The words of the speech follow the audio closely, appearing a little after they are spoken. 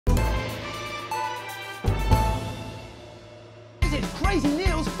Crazy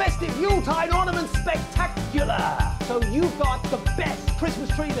Neil's Festive Yuletide Ornament Spectacular. So you've got the best Christmas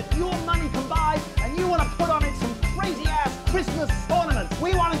tree that your money can buy, and you want to put on it some crazy-ass Christmas ornaments.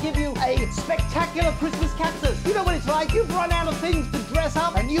 We want to give you a spectacular Christmas cactus. You know what it's like? You've run out of things to dress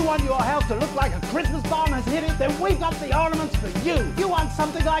up, and you want your house to look like a Christmas bomb has hit it. Then we've got the ornaments for you. You want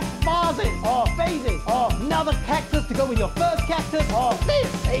something like vases, or vases, or another cactus to go with your first cactus, or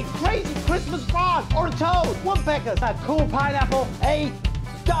this, a crazy Christmas frog, or a toad, woodpeckers, a cool pineapple, a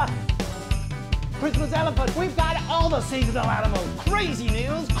duck, Christmas elephant. We've got all the seasonal animals. Crazy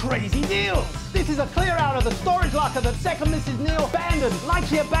Neil's crazy deals. This is a clear out of the storage locker that second Mrs. Neil abandoned, like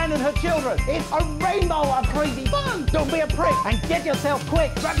she abandoned her children. It's a rainbow of crazy fun. Don't be a prick and get yourself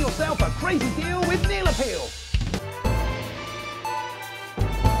quick. Grab yourself a crazy deal with Neil Appeal.